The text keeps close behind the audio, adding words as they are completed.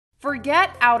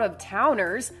Forget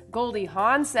out-of-towners, Goldie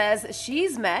Hawn says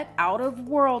she's met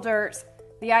out-of-worlders.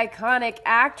 The iconic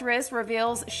actress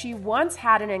reveals she once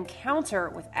had an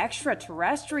encounter with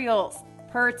extraterrestrials.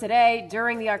 Per Today,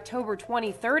 during the October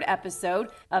 23rd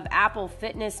episode of Apple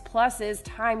Fitness Plus's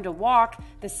Time to Walk,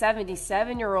 the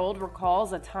 77-year-old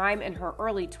recalls a time in her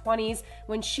early 20s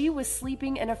when she was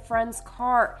sleeping in a friend's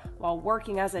car while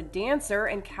working as a dancer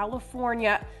in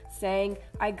California, saying,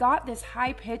 "I got this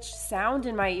high-pitched sound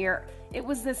in my ear. It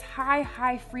was this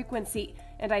high frequency,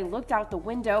 and I looked out the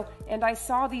window and I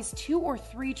saw these 2 or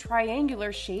 3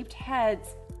 triangular-shaped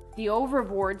heads." The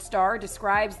Overboard star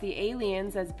describes the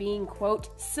aliens as being, quote,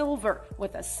 silver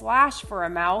with a slash for a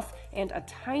mouth and a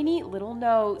tiny little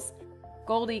nose.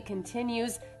 Goldie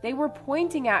continues, "They were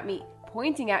pointing at me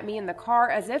in the car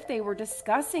as if they were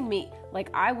discussing me, like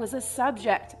I was a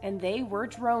subject, and they were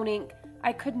droning.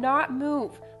 I could not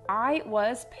move. I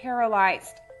was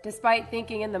paralyzed." Despite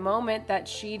thinking in the moment that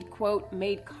she'd, quote,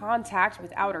 made contact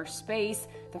with outer space,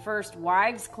 the First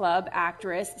Wives Club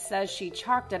actress says she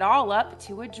chalked it all up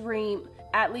to a dream.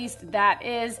 At least that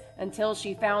is, until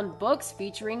she found books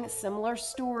featuring similar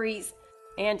stories.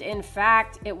 And in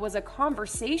fact, it was a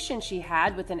conversation she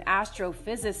had with an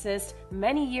astrophysicist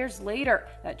many years later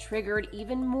that triggered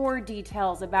even more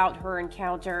details about her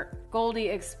encounter. Goldie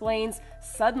explains,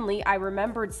 "Suddenly I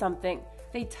remembered something.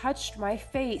 They touched my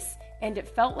face, and it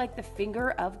felt like the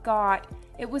finger of God.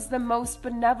 It was the most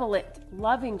benevolent,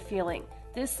 loving feeling.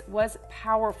 This was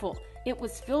powerful. It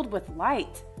was filled with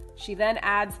light." She then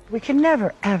adds, "We can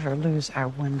never, ever lose our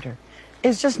wonder.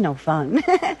 It's just no fun."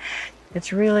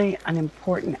 It's really an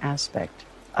important aspect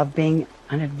of being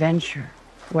an adventure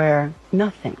where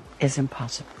nothing is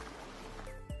impossible.